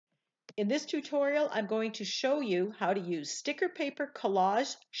In this tutorial, I'm going to show you how to use sticker paper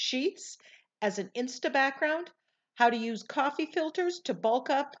collage sheets as an Insta background, how to use coffee filters to bulk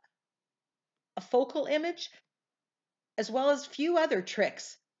up a focal image, as well as a few other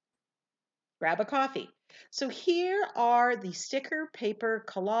tricks. Grab a coffee. So here are the sticker paper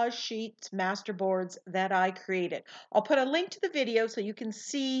collage sheets masterboards that I created. I'll put a link to the video so you can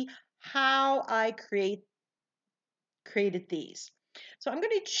see how I created these. So I'm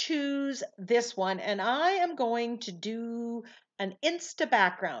going to choose this one and I am going to do an Insta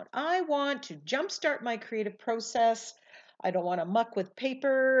background. I want to jumpstart my creative process. I don't want to muck with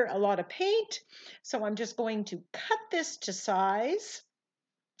paper, a lot of paint. So I'm just going to cut this to size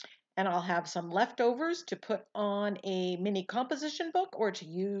and I'll have some leftovers to put on a mini composition book or to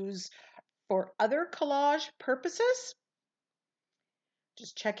use for other collage purposes.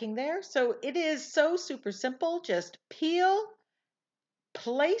 Just checking there. So it is so super simple. Just peel,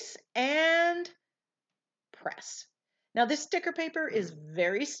 place, and press. Now this sticker paper is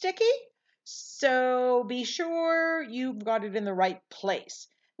very sticky, so be sure you've got it in the right place.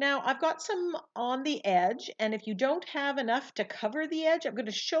 Now I've got some on the edge, and if you don't have enough to cover the edge, I'm going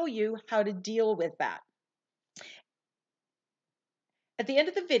to show you how to deal with that. At the end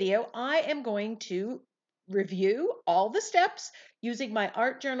of the video, I am going to review all the steps using my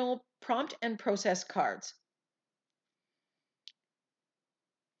art journal prompt and process cards.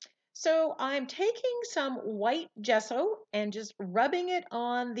 So I'm taking some white gesso and just rubbing it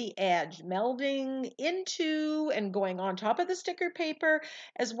on the edge, melding into and going on top of the sticker paper,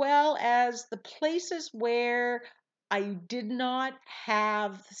 as well as the places where I did not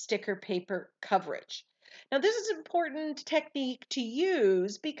have the sticker paper coverage. Now, this is an important technique to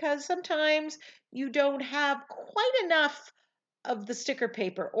use because sometimes you don't have quite enough of the sticker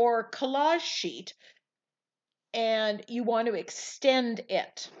paper or collage sheet and you want to extend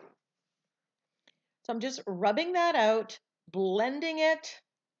it. So I'm just rubbing that out, blending it.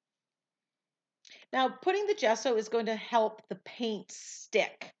 Now, putting the gesso is going to help the paint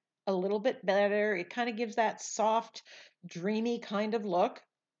stick a little bit better. It kind of gives that soft, dreamy kind of look.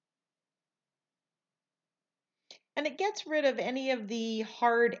 And it gets rid of any of the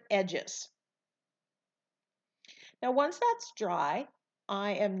hard edges. Now, once that's dry,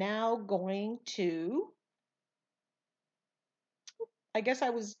 I am now going to, I guess I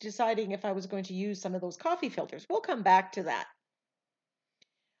was deciding if I was going to use some of those coffee filters. We'll come back to that.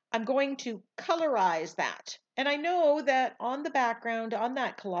 I'm going to colorize that. And I know that on the background, on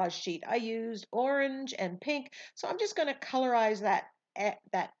that collage sheet, I used orange and pink. So I'm just going to colorize that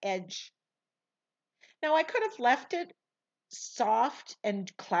edge. Now I could have left it soft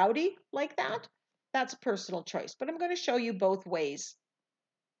and cloudy like that. That's a personal choice, but I'm going to show you both ways.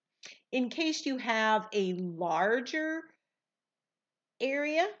 In case you have a larger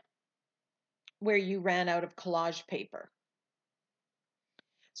area where you ran out of collage paper.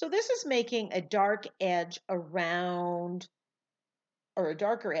 So this is making a dark edge around, or a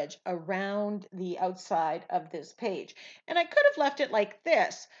darker edge around the outside of this page. And I could have left it like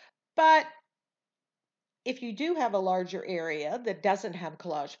this, but if you do have a larger area that doesn't have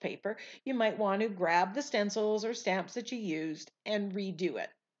collage paper, you might want to grab the stencils or stamps that you used and redo it.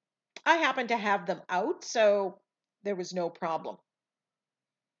 I happen to have them out, so there was no problem.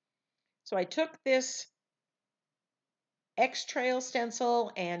 So I took this X-Trail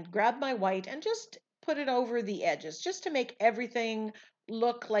stencil and grabbed my white and just put it over the edges just to make everything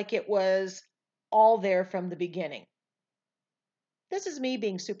look like it was all there from the beginning. This is me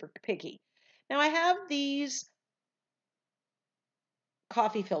being super picky. Now I have these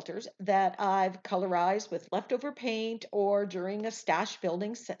coffee filters that I've colorized with leftover paint or during a stash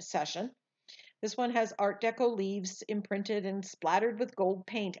building session. This one has Art Deco leaves imprinted and splattered with gold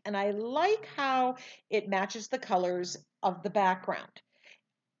paint, and I like how it matches the colors of the background.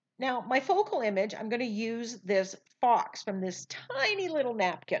 Now, my focal image, I'm going to use this fox from this tiny little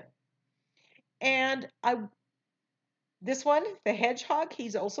napkin. And this one, the hedgehog,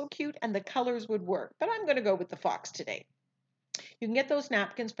 he's also cute, and the colors would work, but I'm going to go with the fox today. You can get those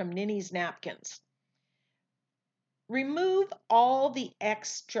napkins from Ninny's Napkins. Remove all the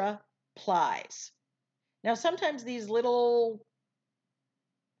extra plies. Now, sometimes these little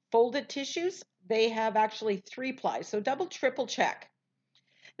folded tissues, they have actually 3 plies, so double, triple check.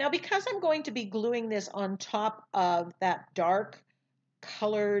 Now, because I'm going to be gluing this on top of that dark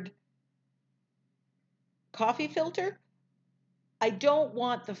colored coffee filter, I don't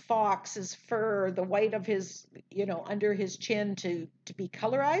want the fox's fur, the white of his, under his chin to be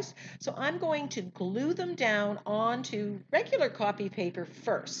colorized. So I'm going to glue them down onto regular copy paper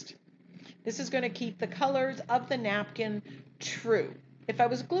first. This is going to keep the colors of the napkin true. If I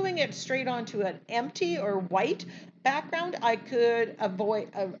was gluing it straight onto an empty or white background, I could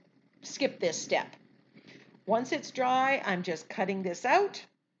skip this step. Once it's dry, I'm just cutting this out.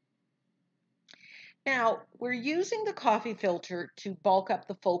 Now, we're using the coffee filter to bulk up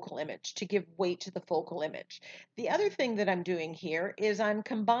the focal image, to give weight to the focal image. The other thing that I'm doing here is I'm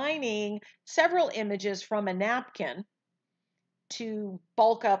combining several images from a napkin to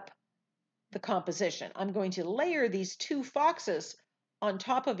bulk up the composition. I'm going to layer these two foxes on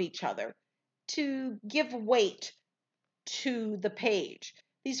top of each other to give weight to the page.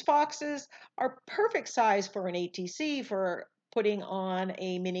 These foxes are perfect size for an ATC, for putting on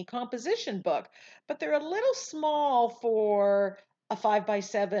a mini composition book, but they're a little small for a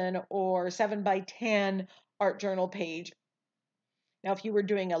 5x7 or 7x10 art journal page. Now, if you were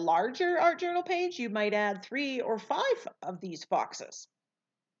doing a larger art journal page, you might add 3 or 5 of these foxes.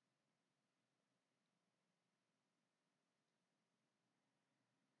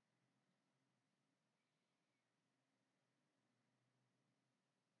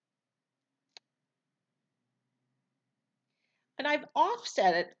 And I've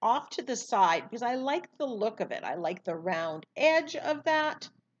offset it off to the side because I like the look of it. I like the round edge of that.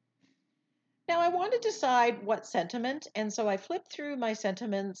 Now I want to decide what sentiment, and so I flip through my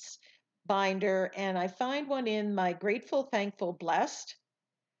sentiments binder and I find one in my Grateful, Thankful, Blessed.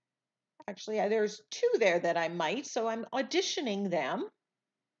 Actually, there's 2 there that I might, so I'm auditioning them.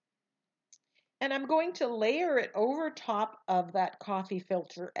 And I'm going to layer it over top of that coffee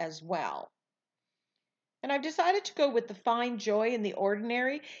filter as well. And I've decided to go with the Find Joy in the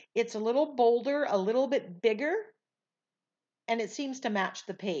Ordinary. It's a little bolder, a little bit bigger, and it seems to match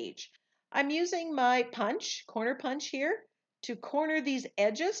the page. I'm using my corner punch here, to corner these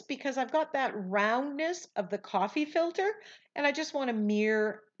edges because I've got that roundness of the coffee filter and I just want to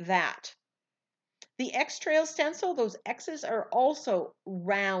mirror that. The X Trail stencil, those X's are also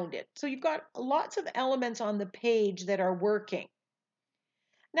rounded. So you've got lots of elements on the page that are working.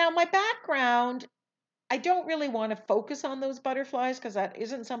 Now my background, I don't really want to focus on those butterflies because that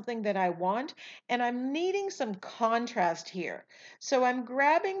isn't something that I want. And I'm needing some contrast here. So I'm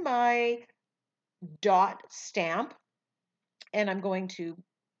grabbing my dot stamp and I'm going to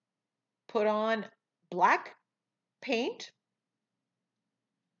put on black paint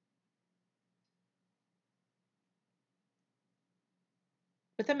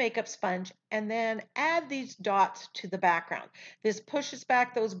with a makeup sponge and then add these dots to the background. This pushes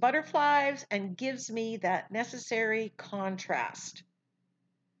back those butterflies and gives me that necessary contrast.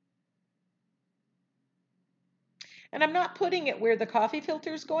 And I'm not putting it where the coffee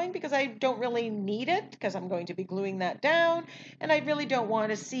filter is going because I don't really need it because I'm going to be gluing that down and I really don't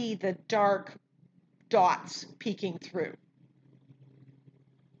want to see the dark dots peeking through.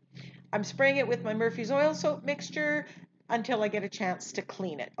 I'm spraying it with my Murphy's oil soap mixture until I get a chance to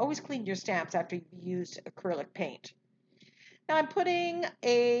clean it. Always clean your stamps after you've used acrylic paint. Now I'm putting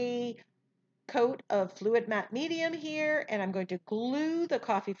a coat of fluid matte medium here and I'm going to glue the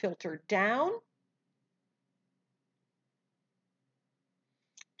coffee filter down.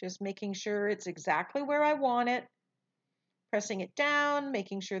 Just making sure it's exactly where I want it. Pressing it down,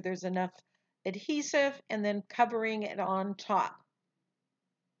 making sure there's enough adhesive, and then covering it on top.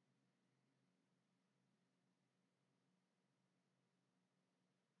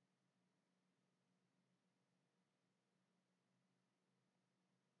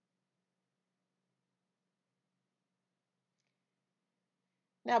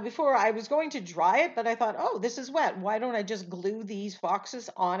 Now, before I was going to dry it, but I thought, oh, this is wet. Why don't I just glue these foxes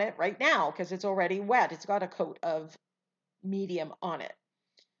on it right now? Because it's already wet. It's got a coat of medium on it.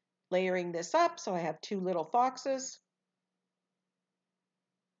 Layering this up, so I have 2 little foxes.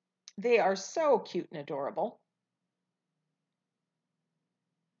 They are so cute and adorable.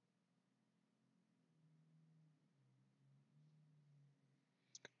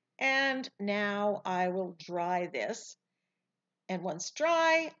 And now I will dry this. And once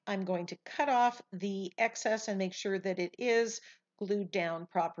dry, I'm going to cut off the excess and make sure that it is glued down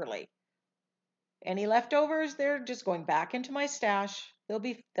properly. Any leftovers, they're just going back into my stash.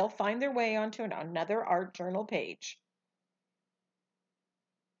 They'll find their way onto another art journal page.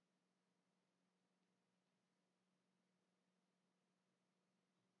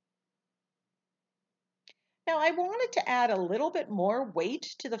 Now I wanted to add a little bit more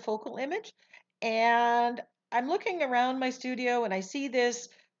weight to the focal image, and I'm looking around my studio and I see this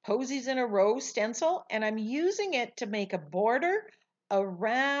Posies in a Row stencil, and I'm using it to make a border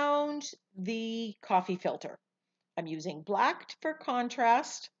around the coffee filter. I'm using black for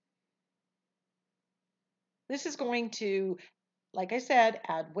contrast. This is going to, like I said,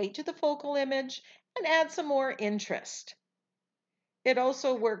 add weight to the focal image and add some more interest. It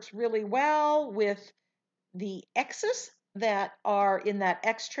also works really well with the X's that are in that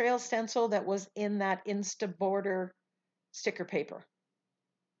X Trail stencil that was in that Insta border sticker paper.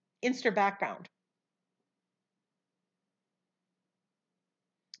 Insta-Background.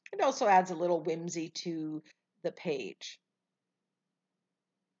 It also adds a little whimsy to the page.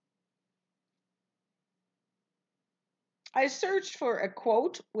 I searched for a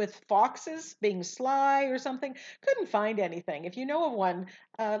quote with foxes being sly or something. Couldn't find anything. If you know of one,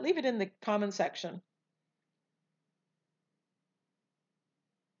 leave it in the comment section.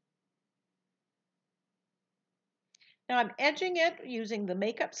 Now I'm edging it using the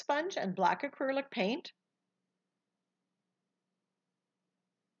makeup sponge and black acrylic paint.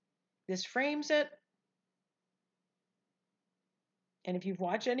 This frames it. And if you've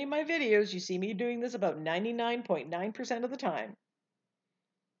watched any of my videos, you see me doing this about 99.9% of the time.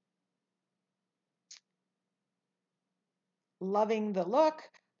 Loving the look.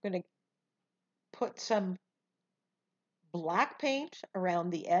 I'm going to put some black paint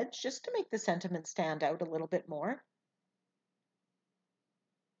around the edge just to make the sentiment stand out a little bit more.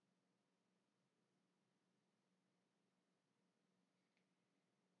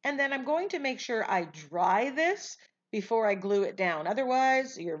 And then I'm going to make sure I dry this before I glue it down.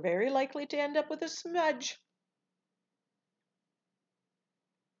 Otherwise, you're very likely to end up with a smudge.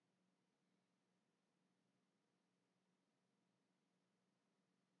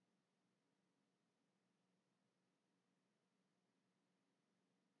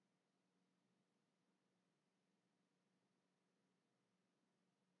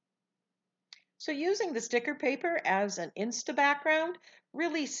 So using the sticker paper as an Insta background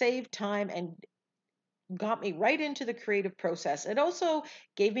really saved time and got me right into the creative process. It also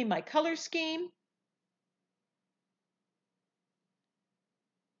gave me my color scheme.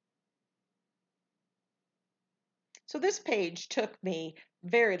 So this page took me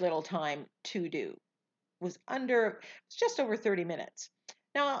very little time to do. Was just over 30 minutes.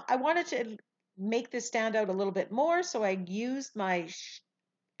 Now I wanted to make this stand out a little bit more, so I used my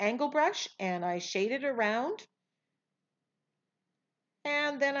angle brush and I shaded around.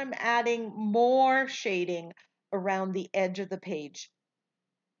 And then I'm adding more shading around the edge of the page.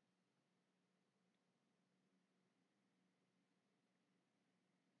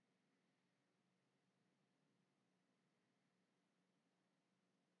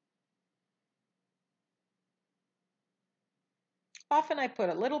 Often I put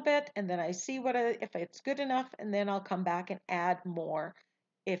a little bit and then I see if it's good enough, and then I'll come back and add more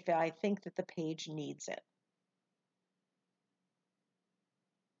if I think that the page needs it.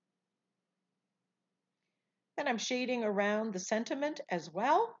 Then I'm shading around the sentiment as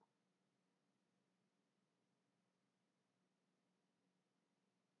well.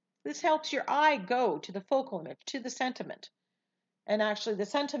 This helps your eye go to the focal image, to the sentiment. And actually the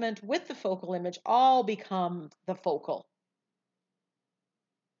sentiment with the focal image all become the focal.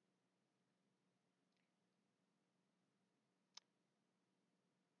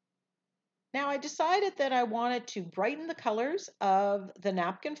 Now I decided that I wanted to brighten the colors of the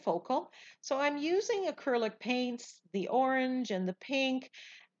napkin focal. So I'm using acrylic paints, the orange and the pink,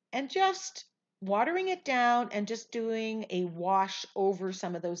 and just watering it down and just doing a wash over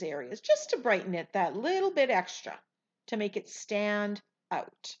some of those areas just to brighten it that little bit extra to make it stand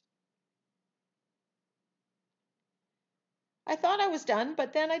out. I thought I was done,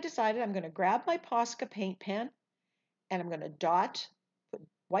 but then I decided I'm going to grab my Posca paint pen and I'm going to put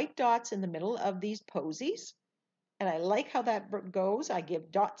white dots in the middle of these posies. And I like how that goes. I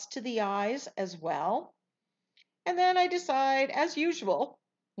give dots to the eyes as well. And then I decide, as usual,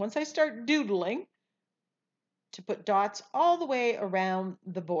 once I start doodling, to put dots all the way around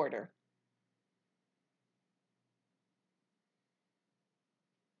the border.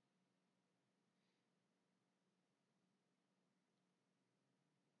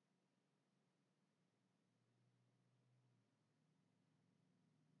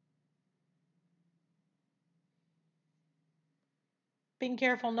 Being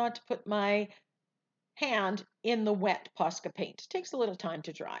careful not to put my hand in the wet Posca paint. It takes a little time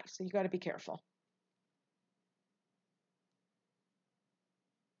to dry, so you got to be careful.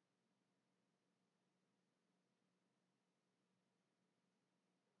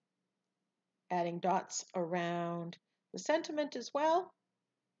 Adding dots around the sentiment as well.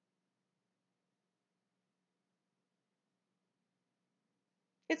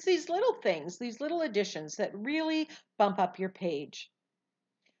 It's these little things, these little additions that really bump up your page.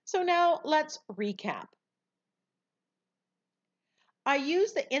 So now let's recap. I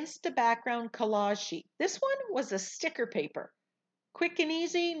used the Insta-Background collage sheet. This one was a sticker paper. Quick and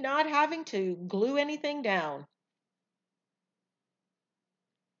easy, not having to glue anything down.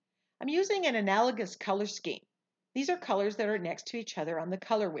 I'm using an analogous color scheme. These are colors that are next to each other on the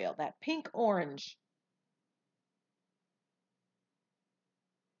color wheel, that pink orange.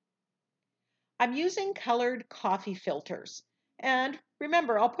 I'm using colored coffee filters. And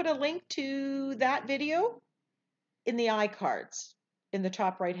remember, I'll put a link to that video in the iCards in the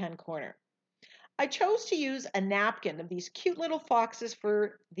top right-hand corner. I chose to use a napkin of these cute little foxes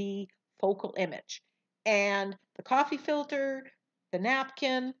for the focal image. And the coffee filter, the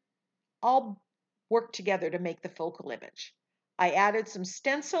napkin, all work together to make the focal image. I added some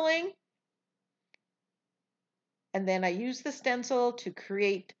stenciling, and then I used the stencil to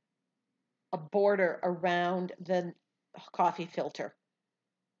create a border around the coffee filter.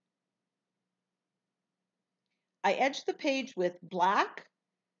 I edged the page with black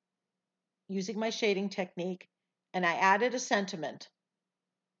using my shading technique, and I added a sentiment.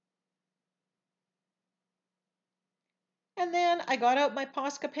 And then I got out my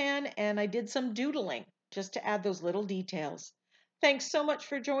Posca pen and I did some doodling just to add those little details. Thanks so much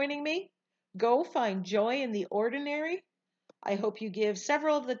for joining me. Go find joy in the ordinary. I hope you give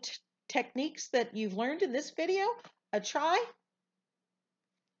several of the techniques that you've learned in this video a try.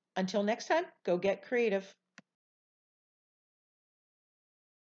 Until next time, go get creative.